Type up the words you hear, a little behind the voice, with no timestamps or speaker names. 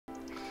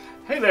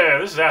Hey there,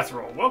 this is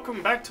Athril.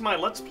 Welcome back to my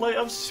Let's Play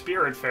of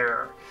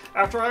Spiritfarer.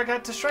 After I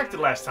got distracted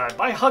last time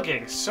by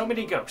hugging so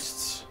many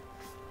ghosts.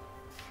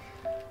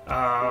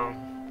 Alright,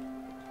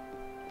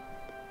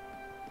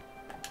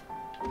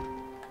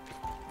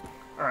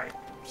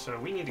 so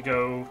we need to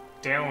go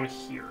down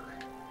here.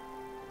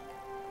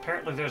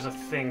 Apparently there's a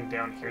thing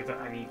down here that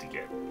I need to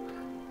get.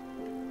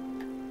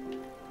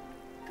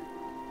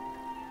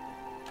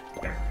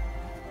 There.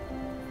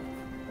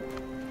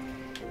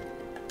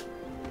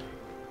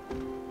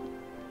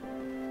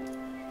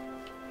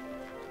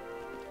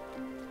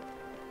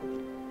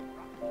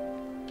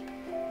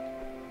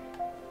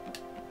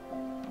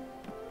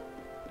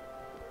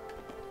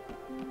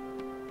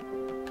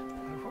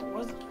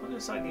 What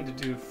does I need to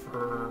do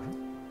for...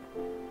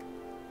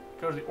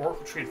 Go to the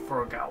Oracle Tree at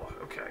Furugawa.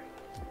 Okay.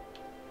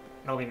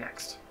 That'll be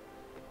next.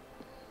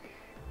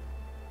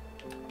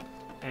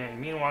 And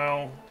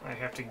meanwhile, I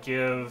have to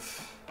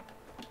give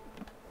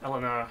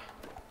Elena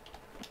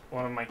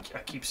one of my a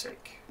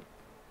keepsake.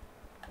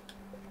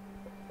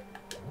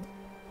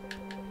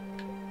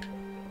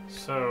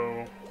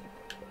 So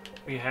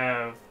we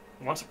have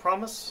Once a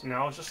Promise,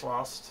 Now It's Just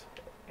Lost,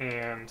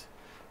 and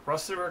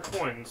Rusted Rare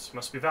Coins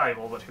must be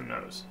valuable, but who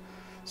knows.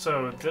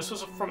 So this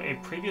was from a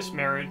previous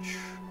marriage.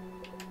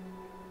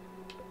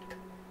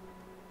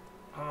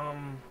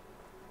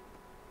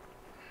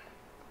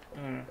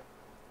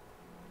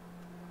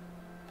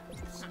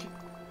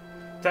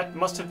 That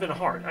must have been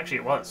hard. Actually,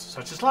 it was.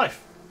 Such is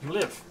life. You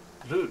live,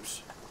 you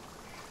lose.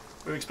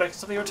 We were expecting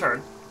something in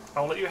return.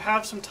 I'll let you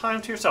have some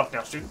time to yourself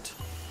now, student.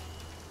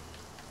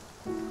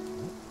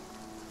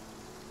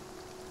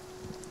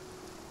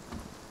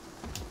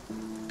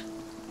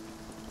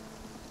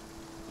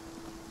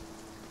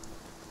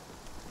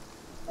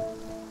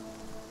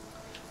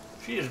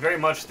 She is very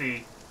much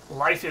the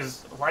life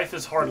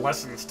is hard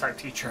lessons type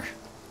teacher.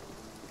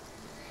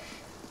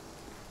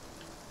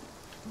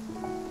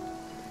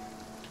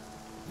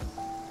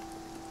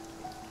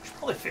 Should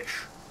probably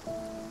fish.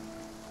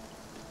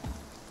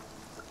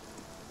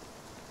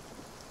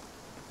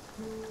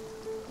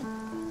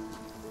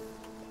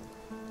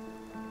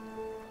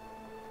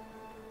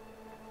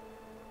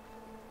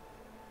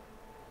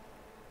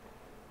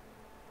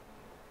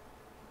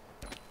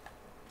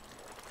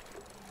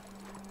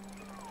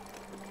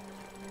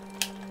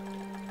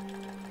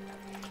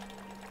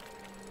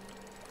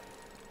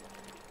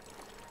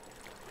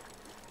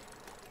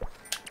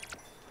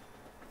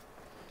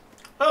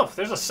 Oh,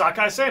 there's a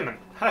sockeye salmon.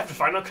 I have to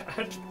find. I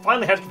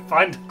finally have to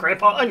find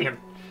Grandpa Onion.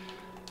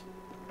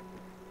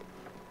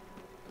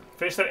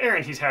 Finish that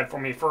errand he's had for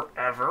me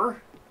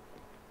forever.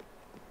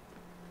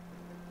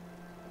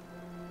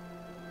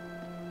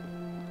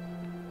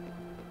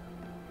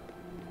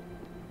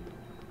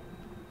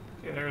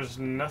 Okay, there's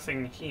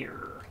nothing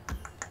here.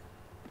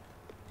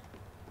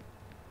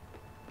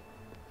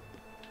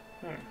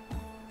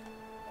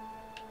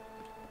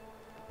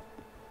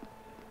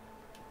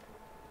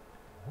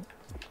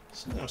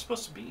 Something was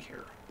supposed to be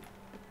here.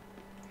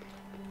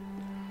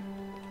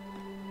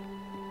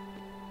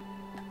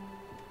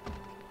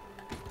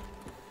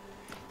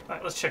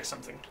 Alright, let's check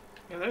something.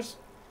 Yeah, there's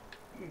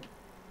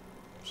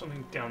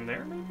something down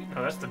there, maybe?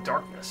 No, that's the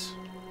darkness.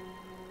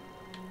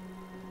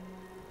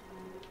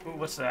 Ooh,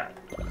 what's that?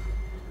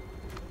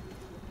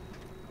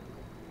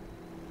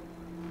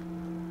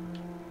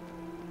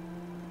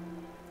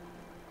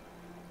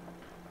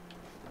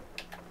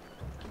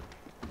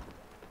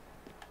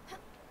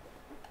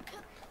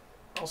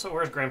 Also,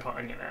 where's Grandpa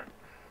Onion at?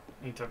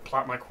 I need to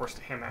plot my course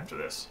to him after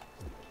this.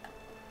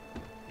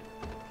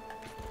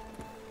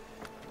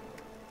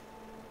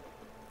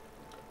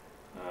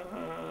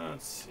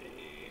 Let's see.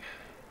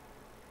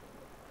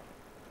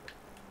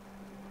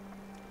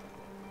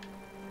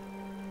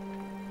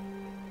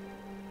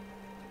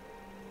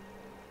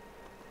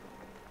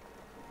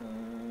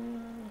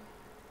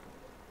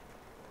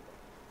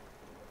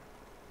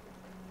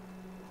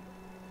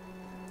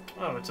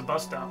 Oh, it's a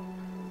bus stop.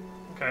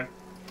 Okay.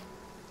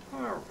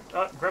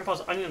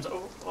 Grandpa's Onion's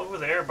over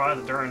there by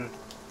the darn...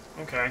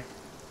 Okay.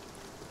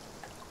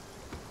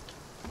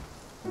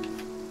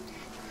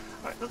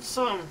 Alright, let's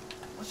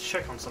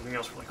check on something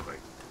else really quick.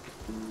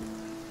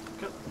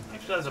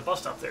 Actually, there's a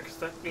bus stop there, because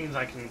that means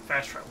I can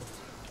fast travel.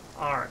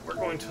 Alright, we're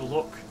going to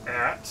look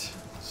at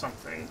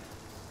something.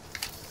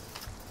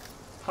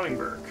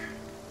 Hummingbird.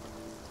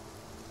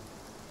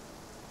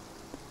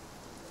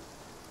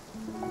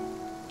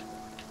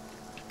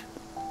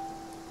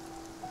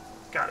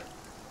 Got it.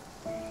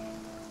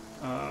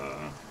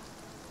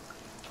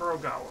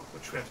 Furugawa,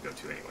 which we have to go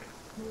to anyway.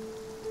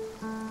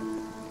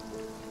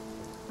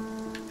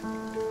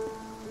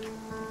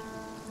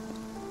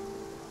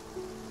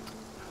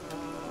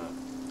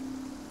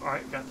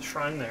 Alright, got the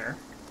shrine there.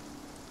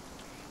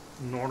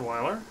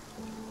 Nordweiler.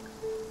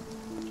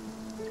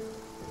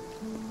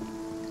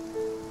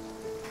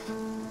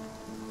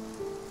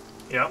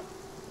 Yep.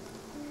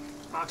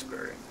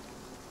 Oxbury.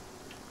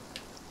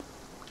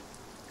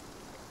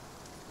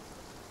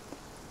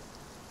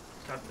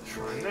 Got the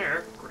shrine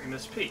there.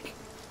 Grimace Peak.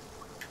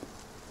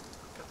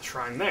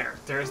 shrine there.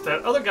 There's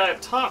that other guy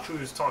up top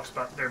who talks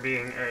about there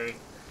being a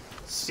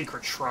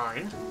secret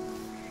shrine.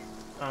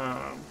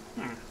 I'm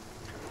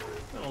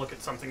gonna look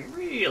at something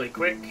really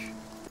quick.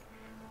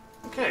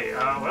 Okay,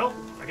 well,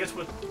 I guess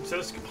we'll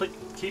just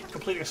keep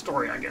completing a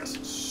story, I guess.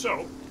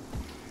 So,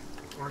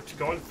 we're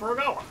going for a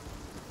gala.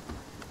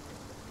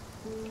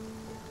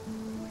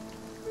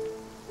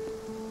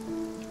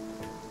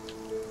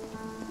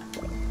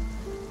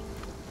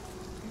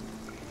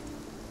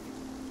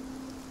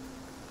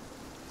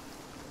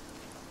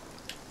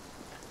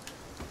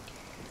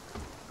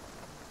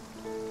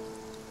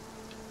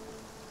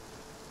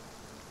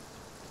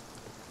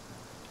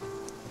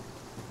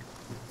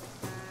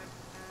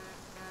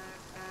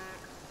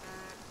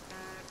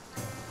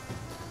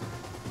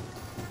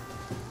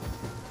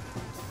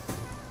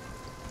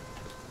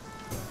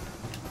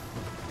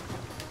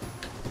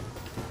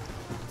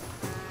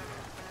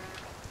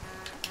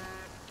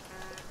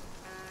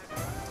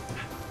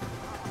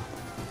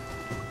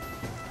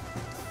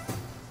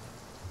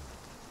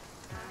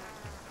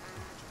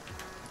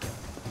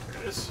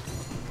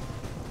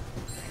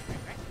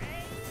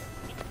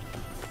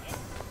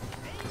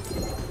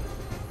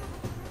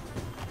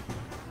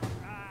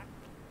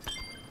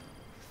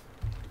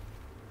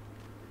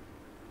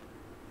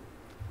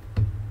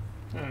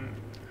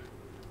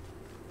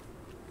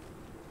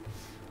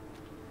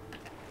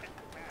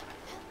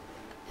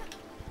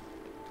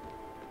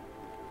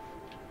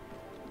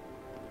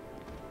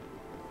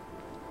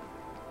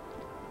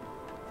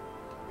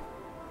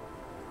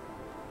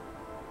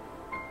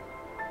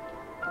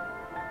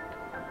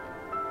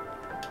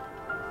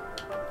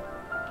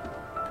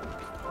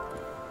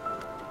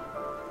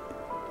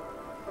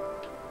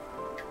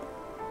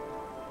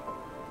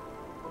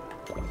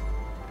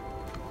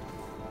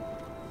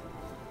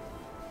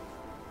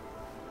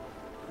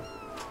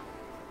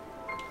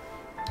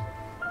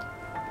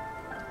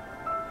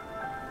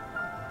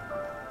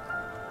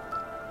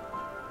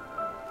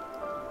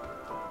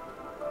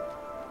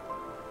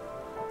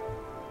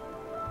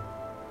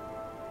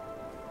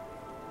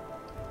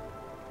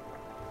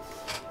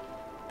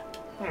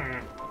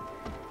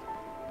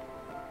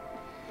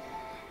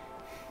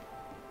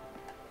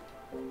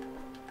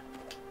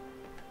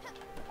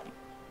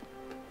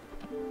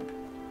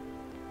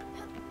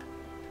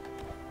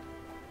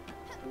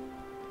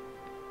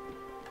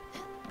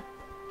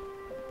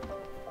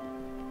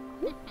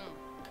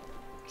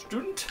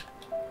 Student?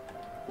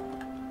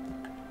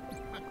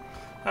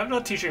 I'm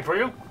not teaching for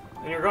you,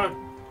 and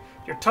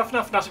you're tough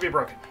enough not to be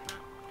broken.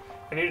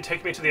 I need to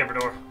take me to the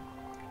Everdor.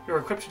 You're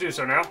equipped to do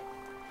so now.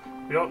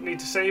 We don't need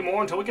to say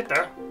more until we get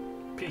there.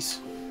 Peace.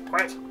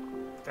 Quiet.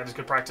 That is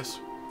good practice.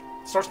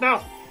 It starts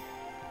now.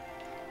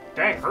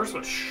 Dang, hers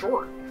was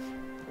short.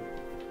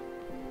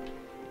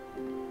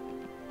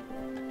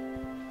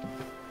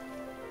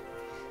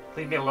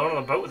 Leave me alone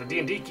on the boat with a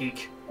D&D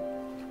geek.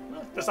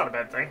 Well, that's not a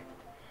bad thing.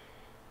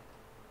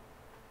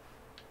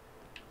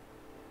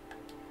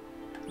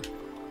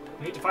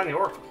 We need to find the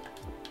Oracle.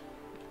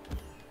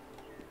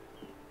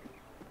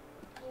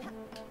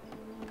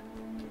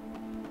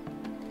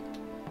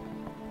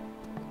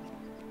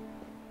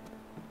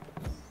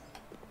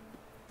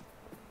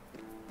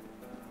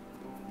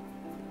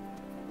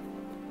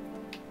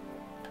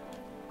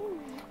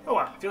 Oh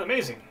wow, I feel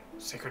amazing.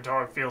 Sacred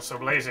dog feels so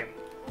blazing.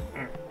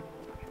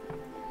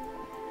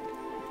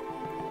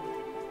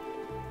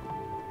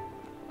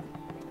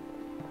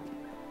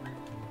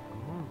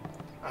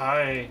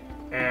 I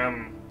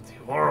am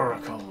the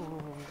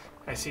Oracle.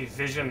 I see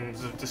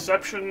visions of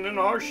deception and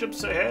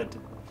hardships ahead.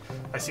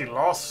 I see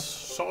loss,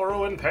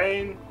 sorrow, and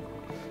pain.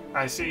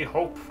 I see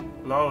hope,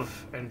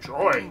 love, and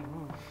joy.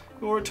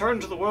 We will return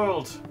to the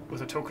world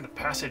with a token of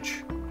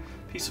passage,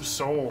 piece of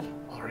soul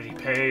already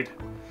paid,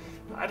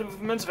 an item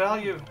of immense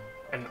value,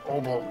 an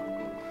obol.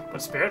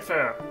 But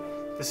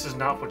Spiritfarer, this is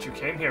not what you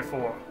came here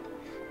for.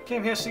 You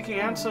came here seeking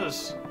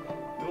answers.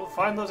 You will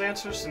find those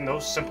answers in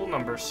those simple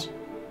numbers.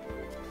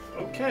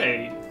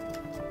 Okay.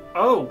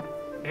 Oh,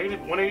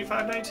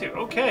 185.92.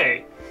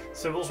 Okay.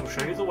 Symbols will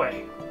show you the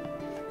way.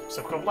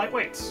 Some of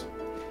lightweights.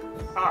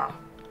 Ah.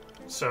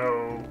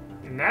 So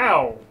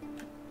now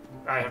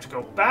I have to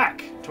go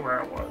back to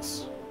where I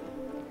was.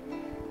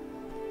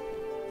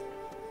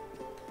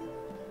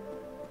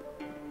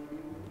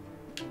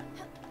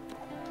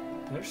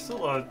 There's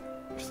still a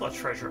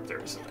treasure up there,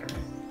 isn't there?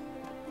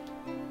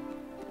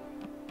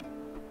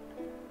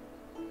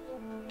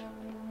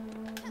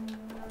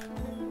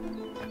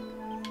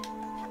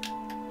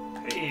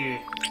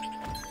 Hey,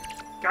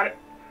 got it.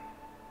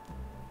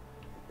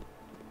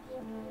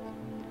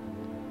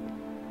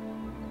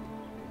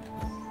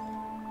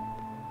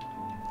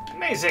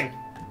 Amazing!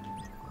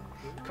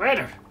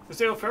 Commander, this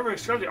day will forever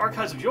describe the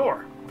archives of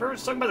yore. Forever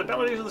sung by the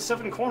melodies of the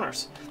seven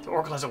corners. The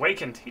Oracle has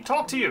awakened. He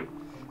talked to you.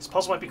 This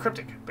puzzle might be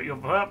cryptic, but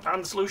you'll have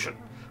found the solution.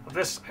 Of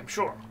this, I'm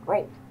sure.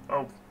 Roll.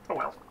 Oh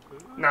well.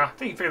 Nah, I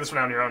think you can figure this one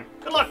out on your own.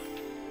 Good luck!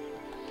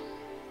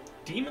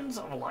 Demons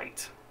of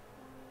Light.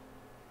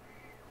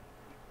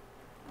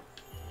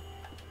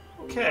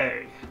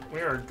 Okay, we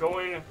are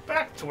going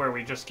back to where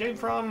we just came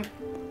from.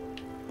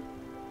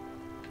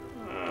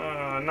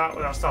 not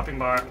without stopping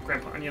by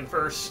Grandpa Onion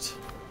first.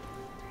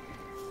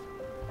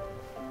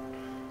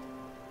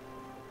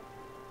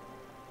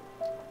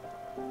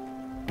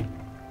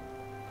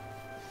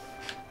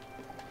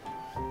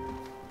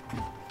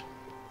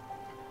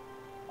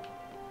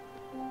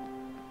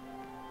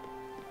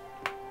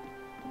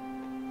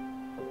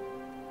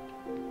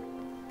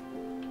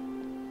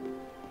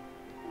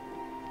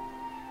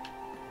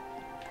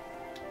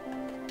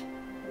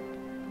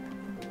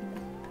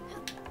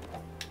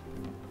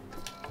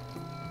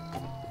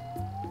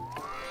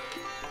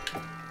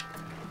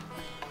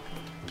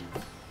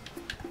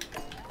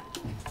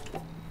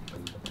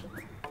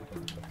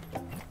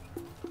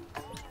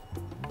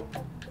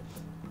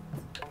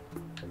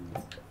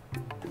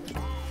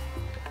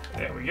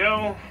 There we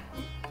go.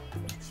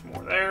 Some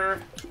more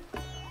there.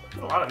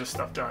 A lot of this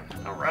stuff done.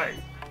 Alright.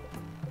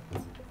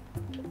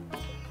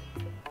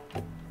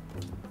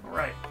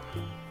 Alright.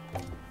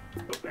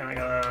 And I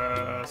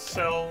gotta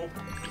sell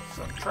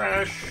some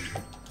trash.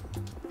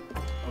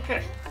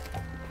 Okay.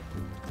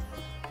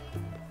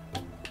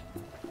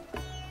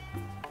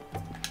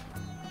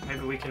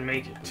 Maybe we can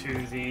make it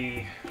to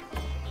the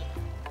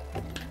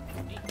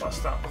bus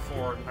stop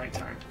before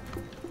nighttime.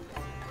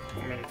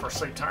 Or maybe for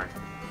sleep time.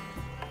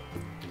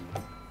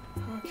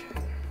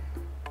 Okay.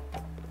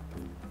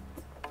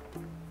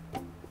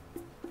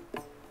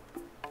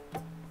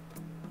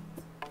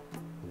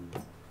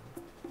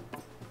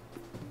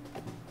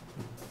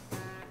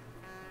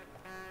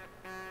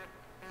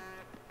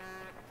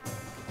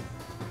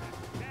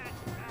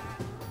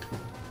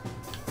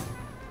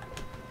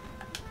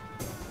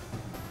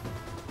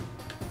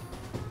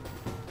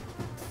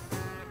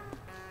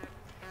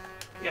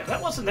 Yeah,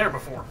 that wasn't there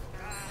before.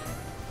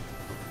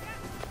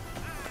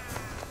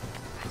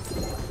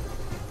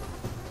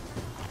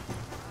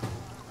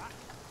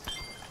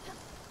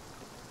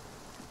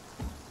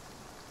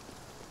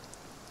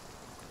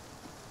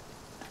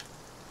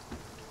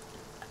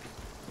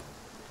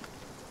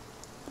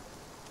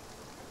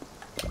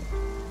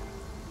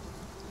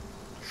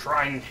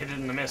 Shrine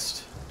hidden in the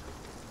mist.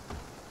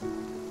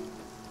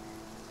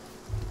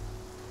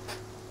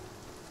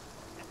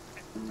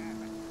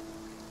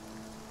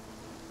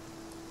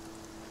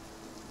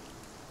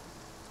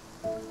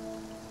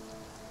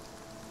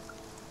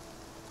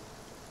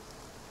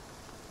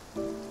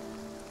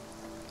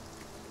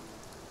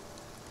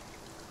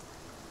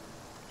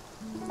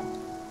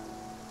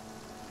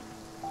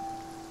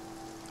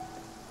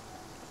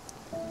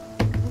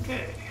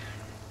 Okay.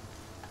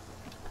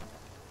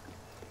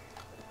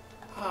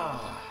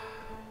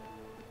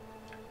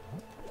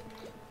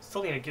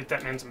 Still need to get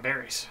that man some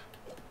berries.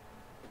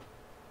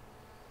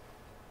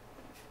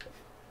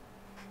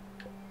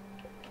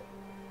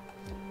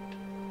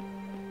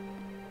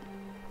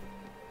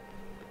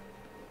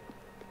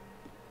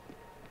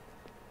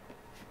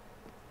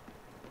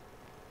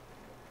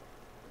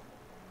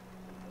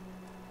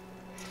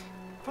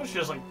 Probably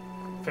should just like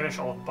finish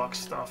all of Buck's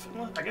stuff.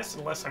 I guess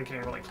unless I'm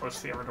getting really close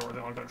to the other door,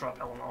 then I'm gonna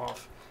drop Ellen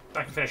off.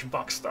 I can finish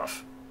Buck's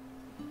stuff.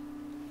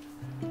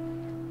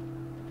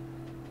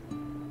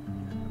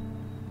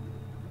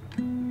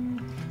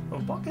 Well,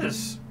 Buck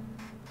is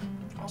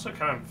also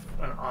kind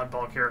of an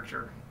oddball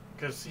character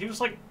because he was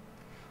like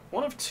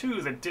one of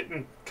two that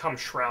didn't come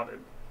shrouded.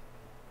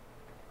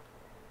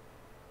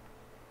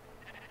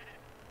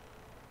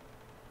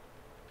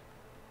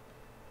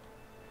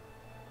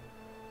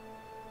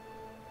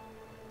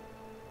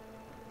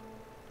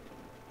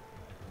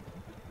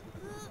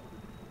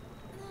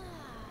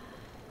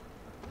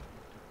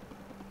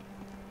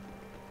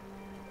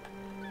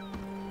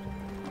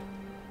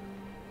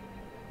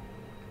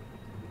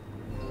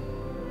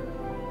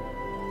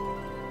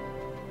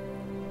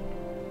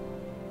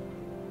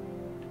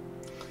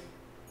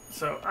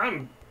 So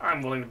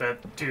I'm willing to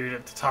bet dude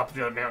at the top of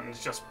the other mountain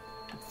is just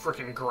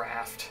freaking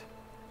graft.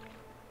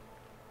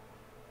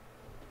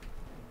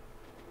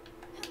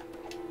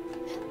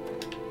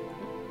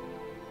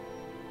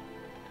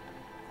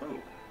 Oh.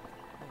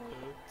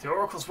 The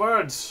Oracle's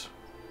words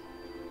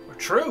were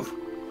true.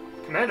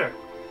 Commander,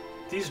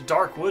 these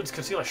dark woods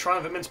conceal a shrine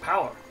of immense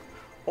power.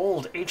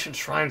 Old, ancient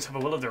shrines have a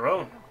will of their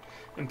own.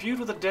 Imbued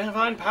with the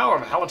divine power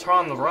of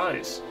Halatron the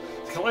Rise,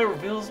 they can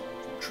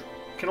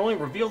only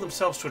reveal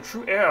themselves to a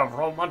true heir of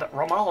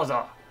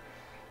Romalada.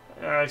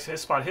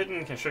 His spot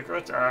hidden, can shake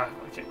it.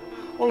 Okay.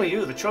 Only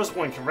you, the chosen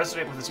one, can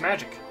resonate with its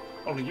magic.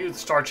 Only you, the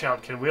Star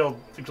Child, can wield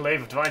the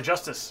glaive of divine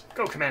justice.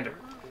 Go, Commander.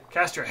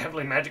 Cast your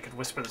heavenly magic and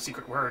whisper the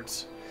secret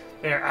words.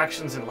 May our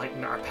actions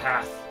enlighten our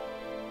path.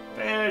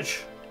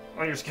 Advantage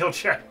on your skill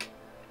check.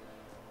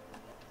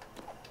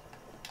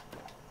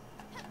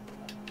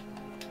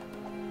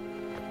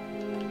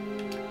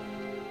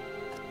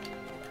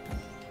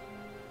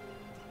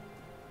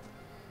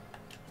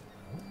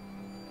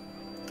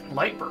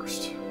 Light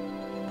Burst.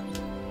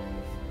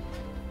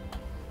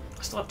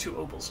 I still have 2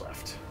 obols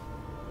left.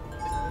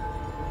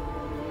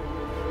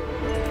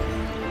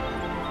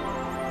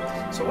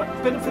 So what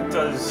benefit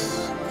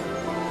does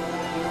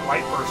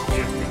Light Burst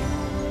give me?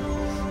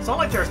 It's not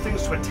like there are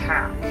things to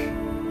attack.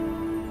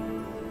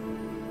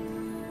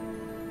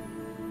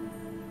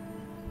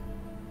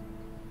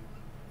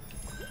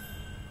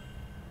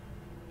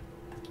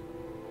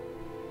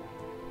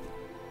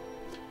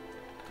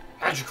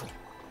 magical.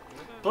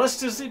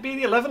 Blessed is it be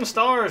the 11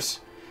 stars.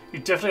 You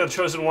definitely are the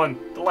chosen one,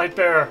 the light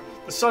bearer,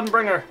 the sun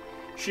bringer.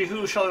 She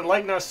who shall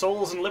enlighten our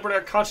souls and liberate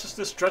our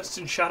consciousness drenched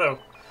in shadow.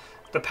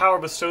 The power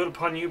bestowed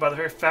upon you by the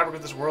very fabric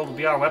of this world will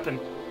be our weapon.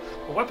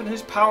 A weapon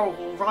whose power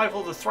will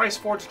rival the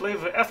thrice-forged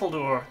glaive of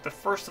Etheldur, the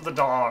first of the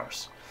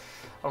Dars.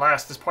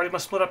 Alas, this party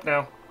must split up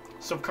now.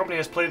 Silver Company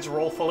has played its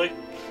role fully,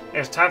 and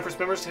it's time for its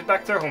members to head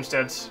back to their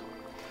homesteads.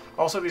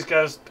 Also, these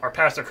guys are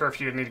past their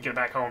curfew and need to get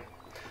back home.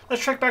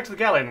 Let's trek back to the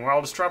Galleon, where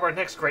I'll describe our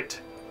next great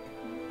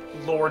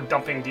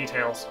lore-dumping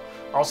details.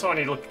 Also, I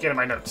need to look again at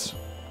my notes.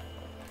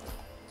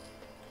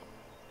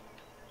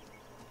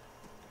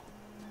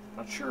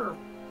 Not sure.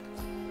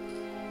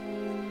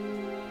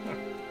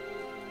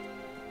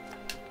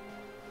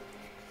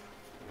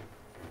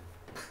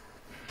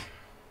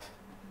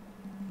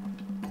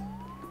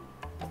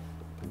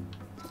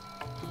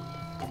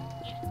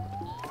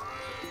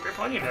 Grape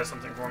Onion has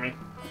something for me.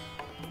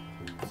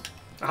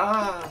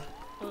 Ah!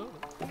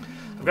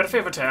 I've got a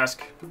favor to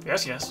ask.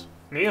 Yes, yes.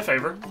 Me a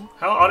favor.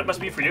 How odd it must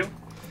be for you.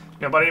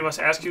 Nobody must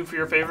ask you for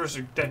your favors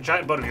or that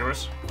giant boat of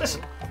yours.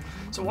 Listen.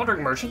 As a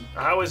wandering merchant,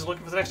 I always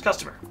looking for the next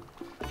customer.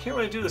 Can't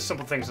really do the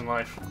simple things in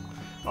life.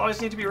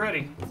 Always need to be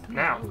ready.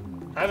 Now,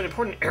 I have an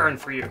important errand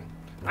for you.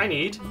 I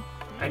need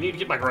to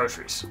get my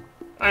groceries.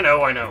 I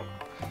know. I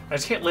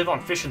just can't live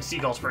on fish and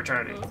seagulls for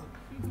eternity.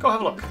 Go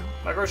have a look.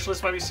 My grocery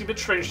list might be a bit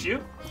strange to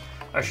you.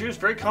 I assure you it's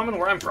very common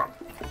where I'm from.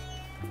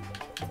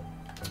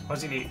 What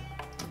does he need?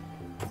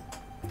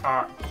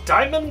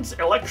 Diamonds,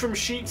 electrum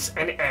sheets,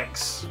 and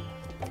eggs.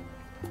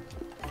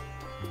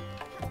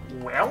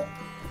 Well...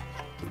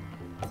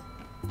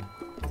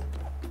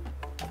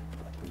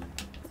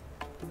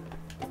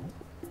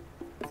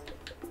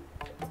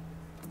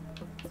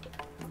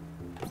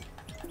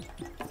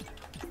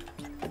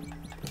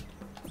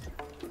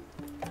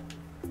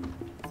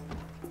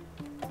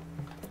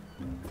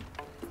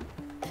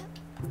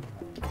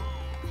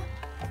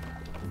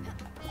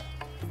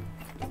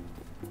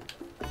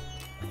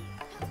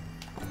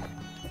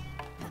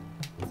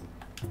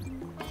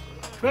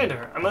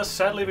 Commander, I must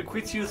sadly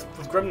bequeath you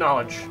with grim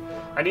knowledge.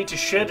 I need to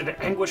shed an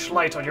anguished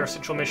light on your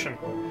essential mission.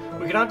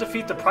 We cannot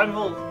defeat the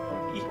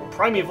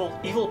primeval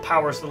evil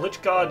powers of the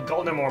Lich God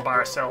Golnemor by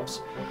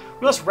ourselves.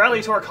 We must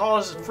rally to our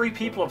cause, free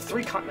people of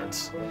 3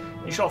 continents.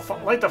 You shall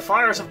light the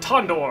fires of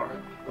Tondor.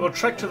 We will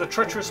trek to the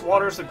treacherous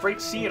waters of the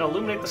Great Sea and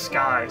illuminate the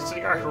sky,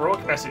 sending our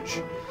heroic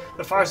message.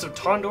 The fires of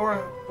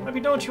Tondor might be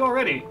known to you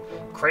already.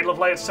 Cradle of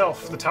Light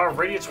itself, the Tower of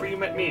Radiance where you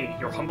met me,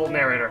 your humble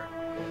narrator.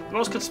 The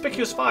most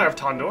conspicuous fire of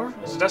Tondor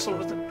is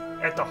nestled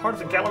at the heart of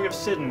the Gallery of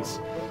Sins.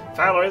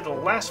 Finally, the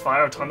last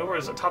fire of Tondor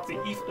is atop the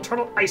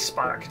eternal ice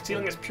spire,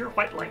 concealing its pure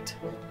white light.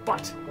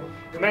 But,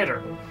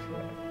 Commander,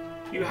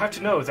 you have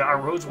to know that our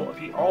roads will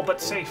be all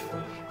but safe.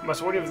 We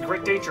must warn you of the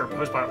great danger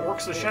posed by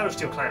orcs of the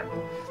Shadowsteel clan.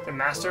 Their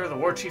master, the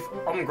war chief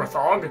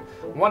Umgrathog,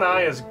 One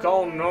Eye is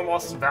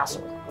Golnormoth's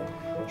vassal.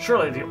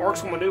 Surely the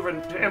orcs will maneuver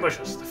into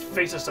ambushes, the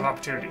faintest of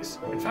opportunities.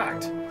 In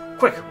fact,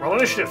 quick, roll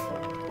initiative.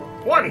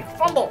 1,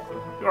 fumble!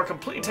 You are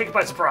completely taken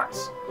by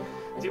surprise.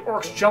 The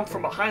orcs jump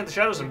from behind the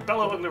shadows and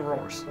bellow ugly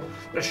roars.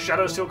 The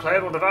Shadowsteel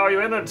clan will devour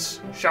you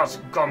innards, shouts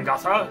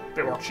Gomgatha,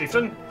 the orc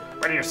chieftain.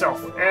 Ready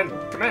yourself. And,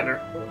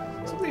 Commander,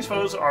 some of these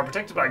foes are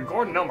protected by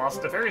Gordon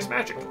Nelmoth's nefarious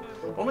magic.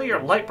 Only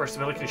your light burst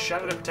ability can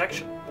shatter their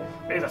protection.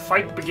 May the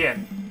fight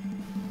begin.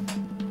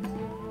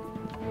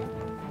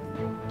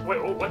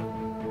 Wait, what?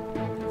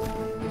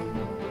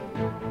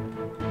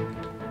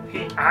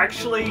 He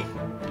actually...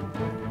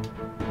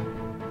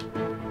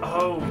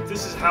 Oh,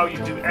 this is how you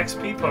do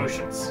XP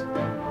potions.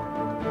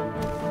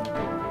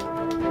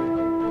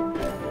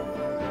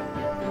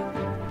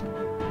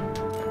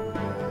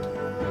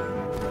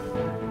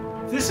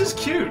 This is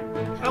cute.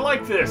 I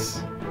like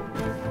this.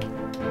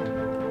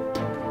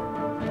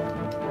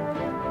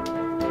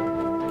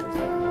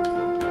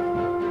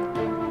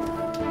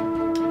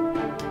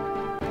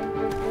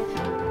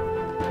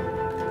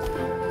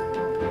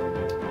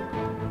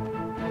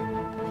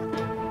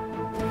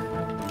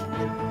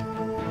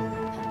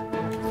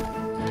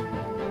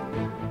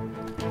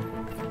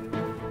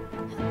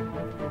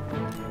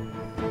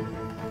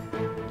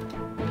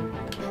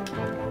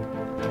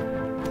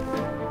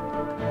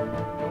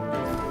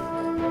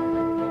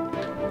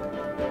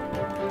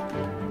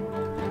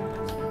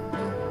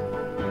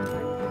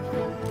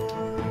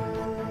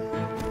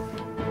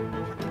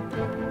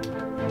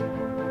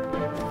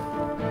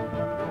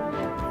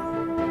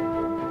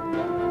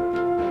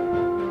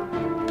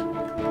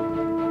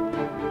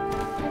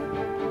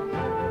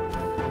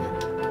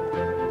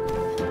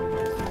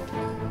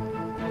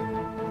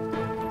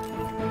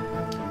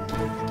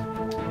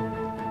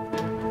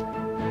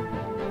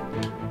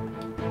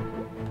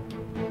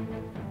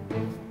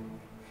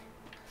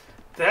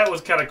 That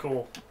was kind of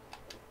cool.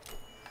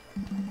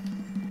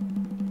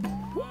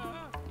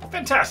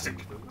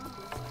 Fantastic.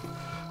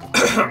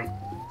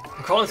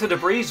 Crawling through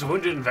debris,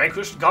 wounded and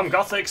vanquished,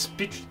 Gomgatha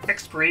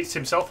expiates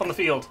himself on the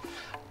field.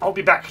 I'll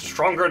be back,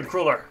 stronger and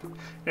crueler.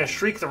 In a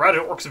shriek, the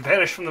routed orcs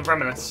vanished from the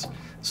remnants.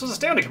 This was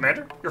astounding,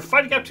 Commander. Your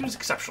fighting aptitude is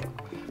exceptional.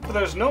 But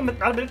there's not a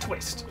minute to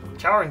waste.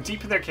 Cowering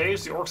deep in their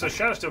caves, the orcs of the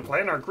Shadowstone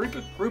clan are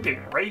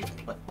grouping, ready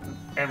to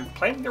and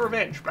planning their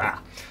revenge. Bah!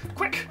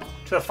 Quick!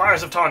 To the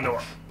fires of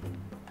Tondor.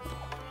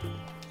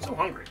 So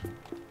hungry.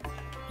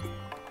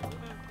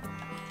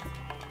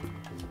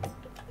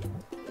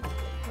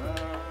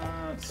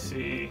 Let's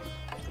see.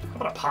 How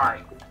about a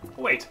pie?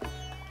 Oh, wait.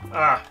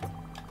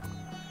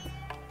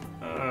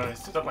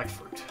 It doesn't like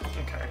fruit.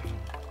 Okay.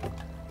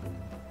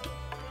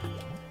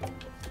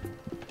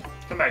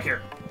 Come back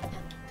here.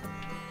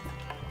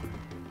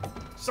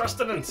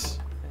 Sustenance!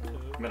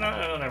 No,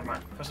 never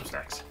mind. Have some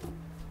snacks.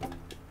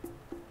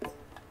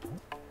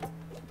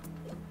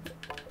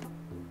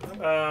 How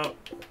about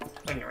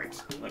onion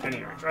rings? Like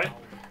onion rings, right?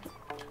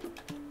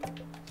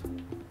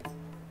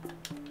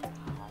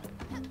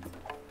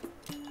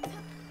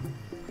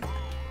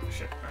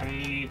 Shit, I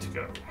need to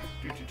go.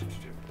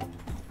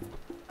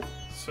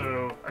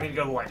 So, I need to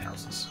go to the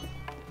lighthouses.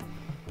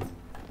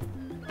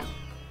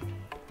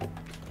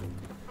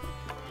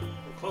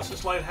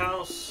 Closest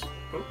lighthouse.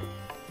 Oh.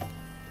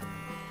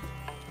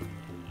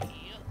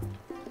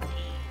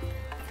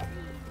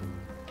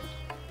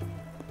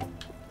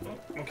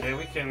 Okay,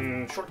 we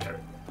can shortcut it,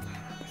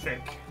 I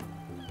think.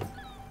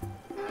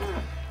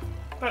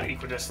 About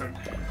equidistant.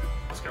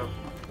 Let's go.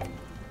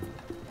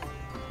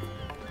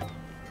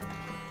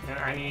 And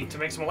I need to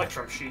make some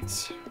electrum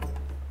sheets.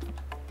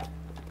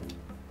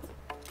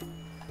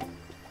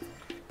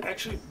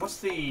 Actually, what's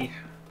the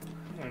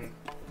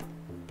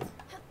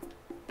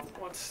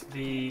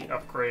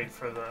upgrade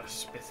for the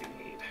smithy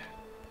need?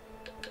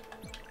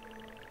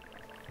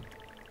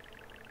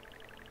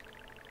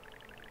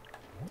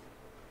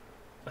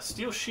 A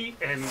steel sheet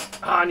and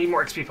I need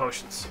more XP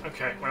potions.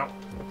 Okay, well.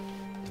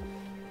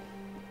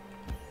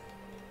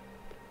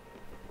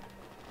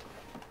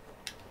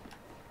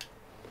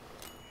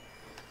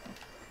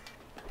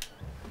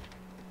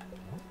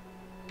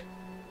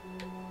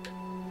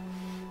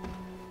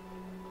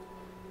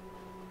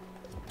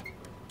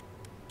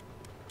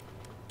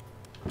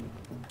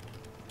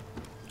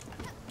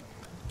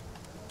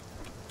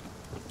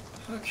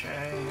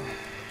 Okay.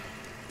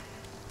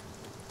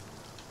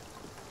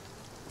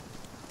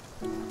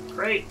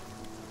 Great.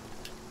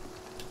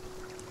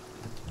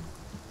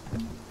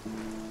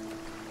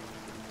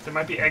 There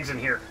might be eggs in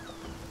here.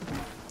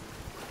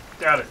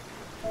 Doubt it.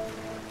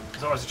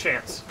 There's always a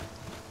chance.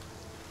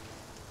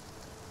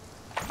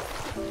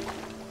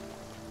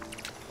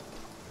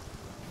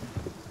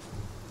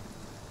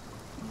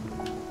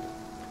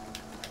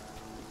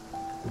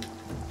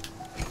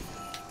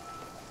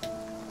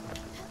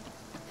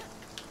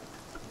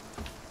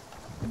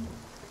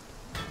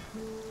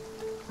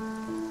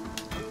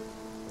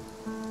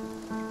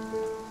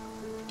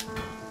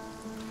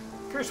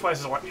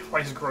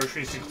 Why his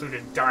groceries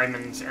included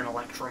diamonds and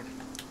electrum.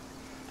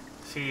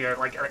 Is he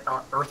like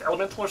earth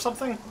elemental or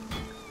something?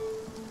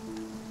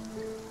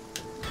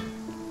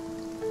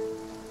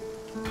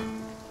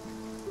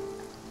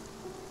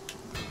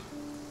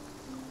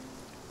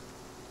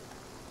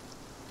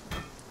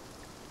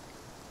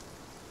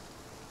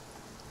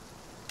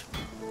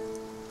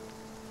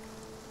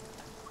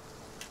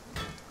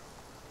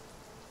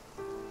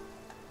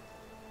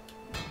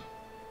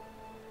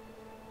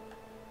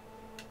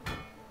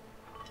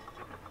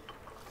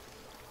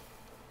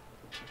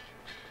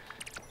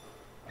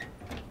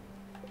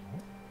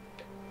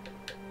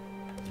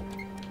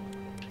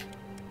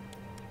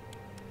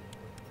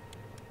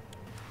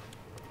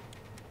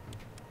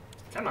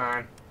 Come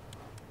on.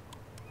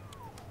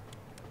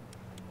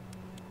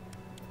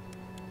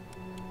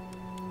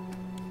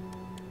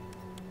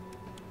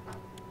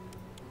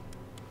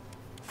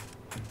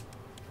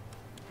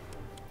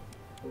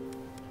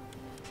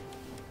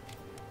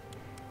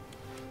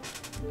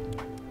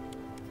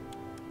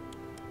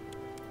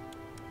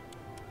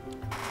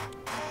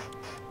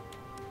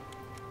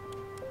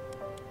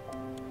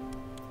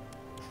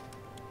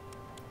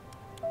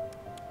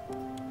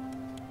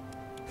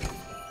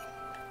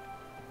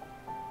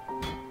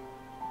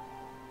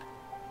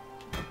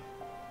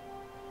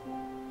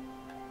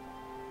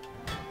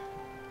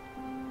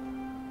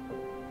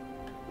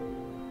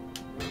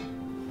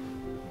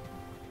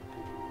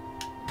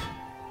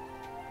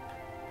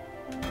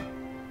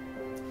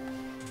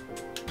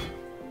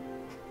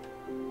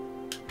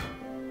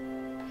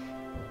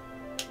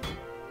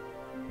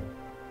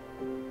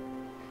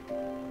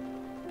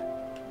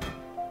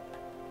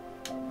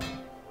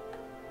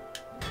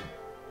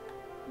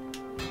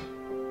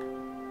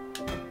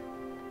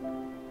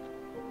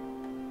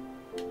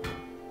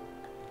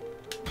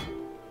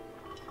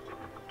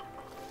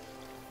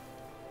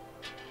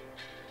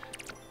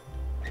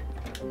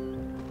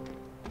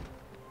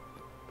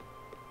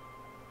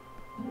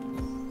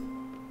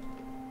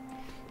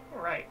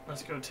 Alright,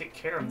 let's go take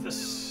care of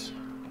this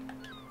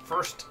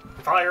first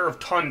fire of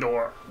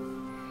Tondor.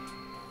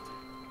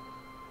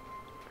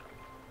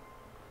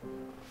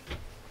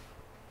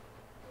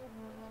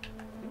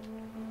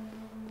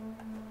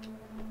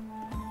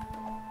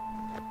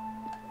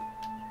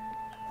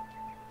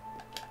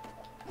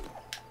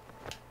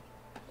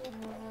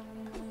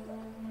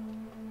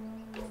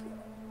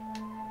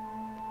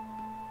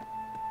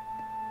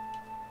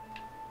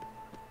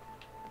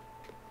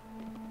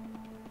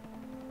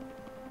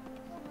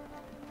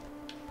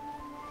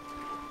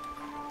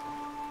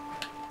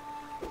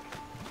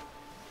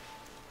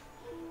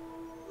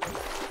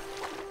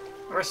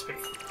 recipe.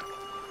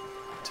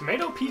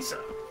 Tomato pizza.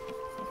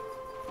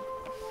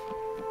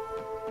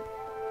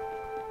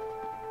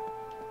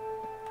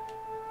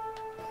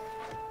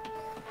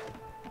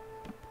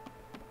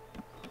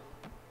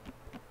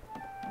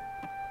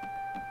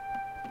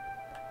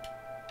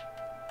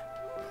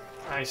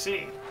 I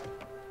see.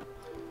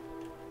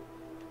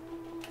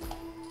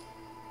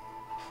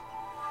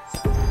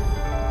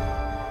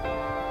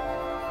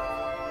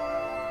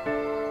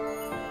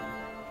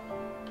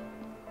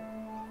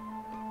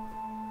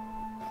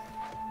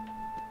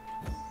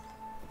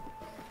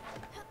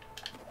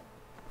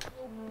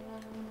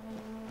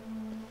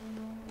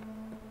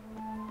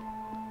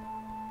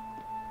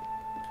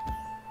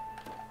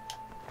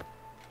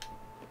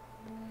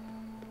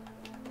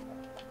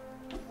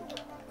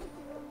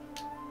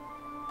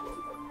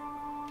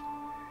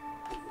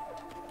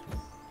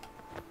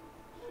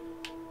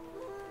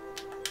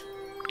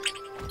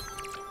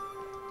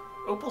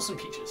 Opals and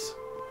peaches.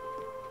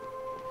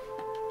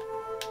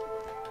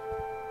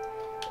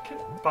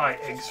 Can't buy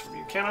eggs from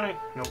you, can I?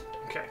 Nope.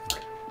 Okay,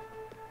 fine.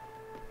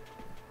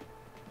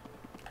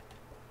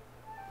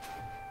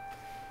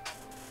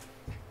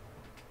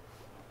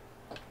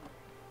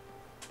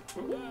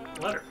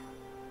 Ooh, letter.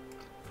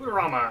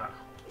 Foodorama.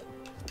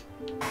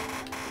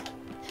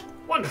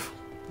 Wonderful.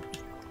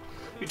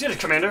 You did it,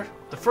 Commander.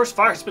 The first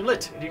fire has been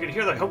lit, and you can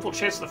hear the hopeful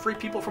chants of the free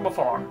people from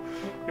afar.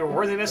 Your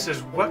worthiness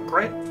is what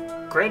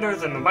grander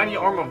than the mighty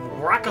arm of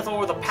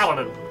Rakathor the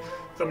Paladin.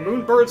 The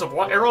moonbirds of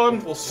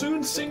Wat-Eron will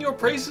soon sing your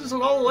praises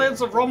in all the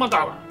lands of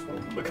Ramadana.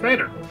 But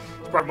Commander,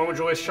 this bright moment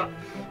joy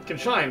can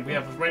shine. We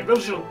have remained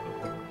vigilant.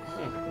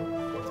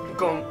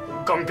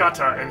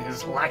 Gongata and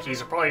his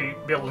lackeys are probably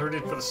be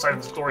alerted for the sight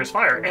of this glorious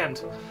fire,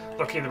 and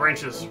looking in the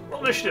branches.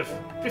 Roll initiative.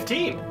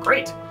 15.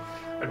 Great.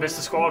 Amidst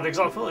the squalor of the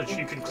exiled village,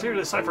 you can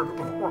clearly decipher a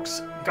group of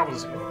orcs and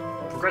goblins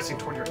progressing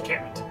toward your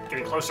encampment.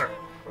 Getting closer.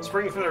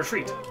 Springing from their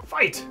retreat.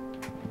 Fight!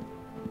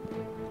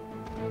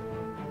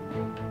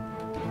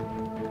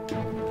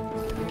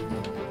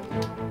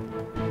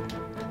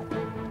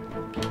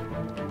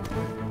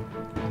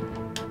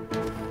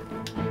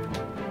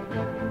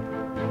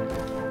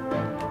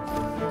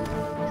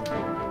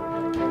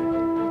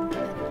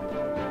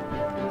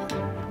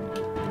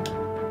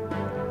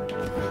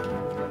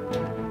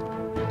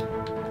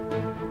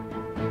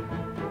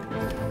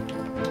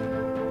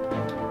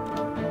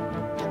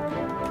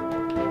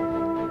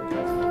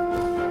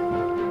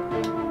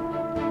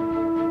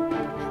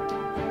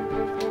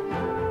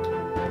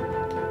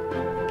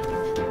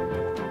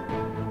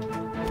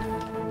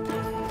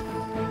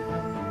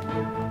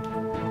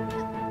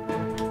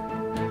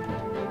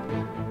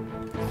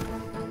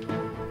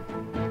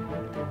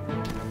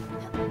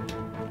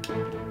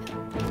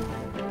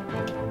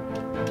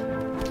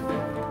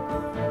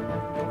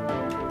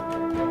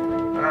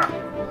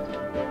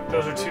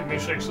 Those are two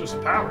mutually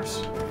exclusive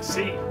powers.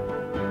 See,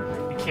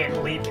 you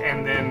can't leap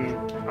and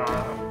then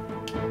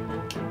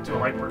do a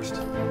light burst.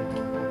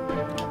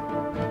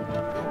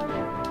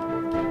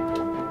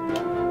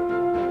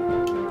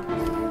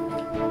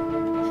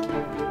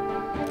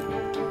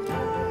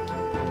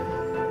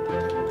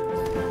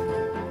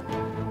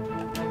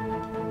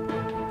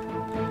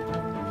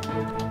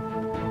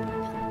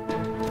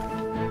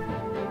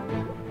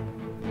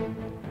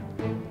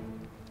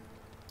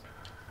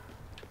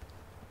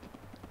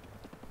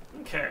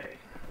 Okay.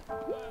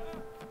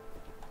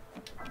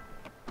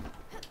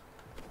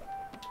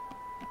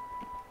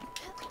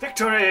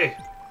 Victory!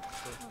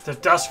 The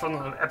dust from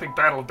the epic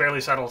battle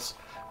barely settles.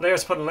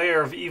 Layers upon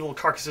layer of evil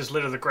carcasses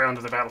litter the ground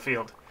of the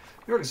battlefield.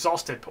 You're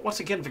exhausted, but once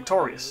again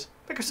victorious.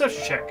 Make a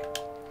perception check.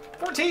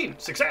 14!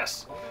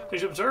 Success!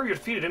 As you observe your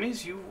defeated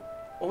enemies, you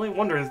only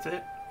wonder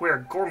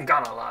where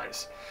Gormgana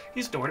lies.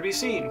 He's nowhere to be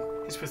seen.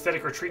 His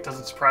pathetic retreat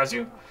doesn't surprise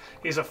you.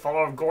 He's a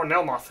follower of Gorn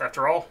Nelmoth,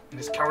 after all, and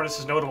his cowardice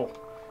is notable.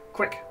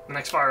 Quick, the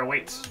next fire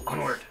awaits.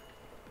 Onward.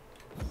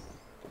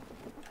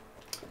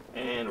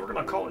 And we're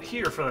gonna call it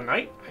here for the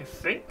night, I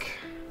think.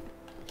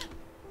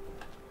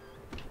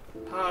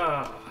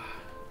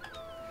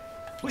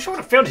 Wish I would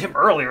have found him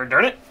earlier,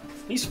 darn it.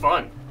 He's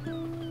fun.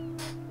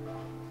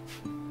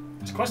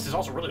 His quest is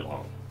also really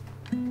long.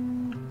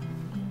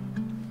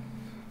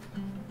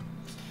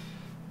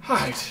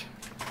 Alright.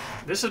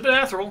 This has been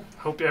Athril.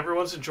 Hope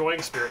everyone's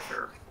enjoying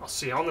Spiritfarer. I'll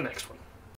see you on the next one.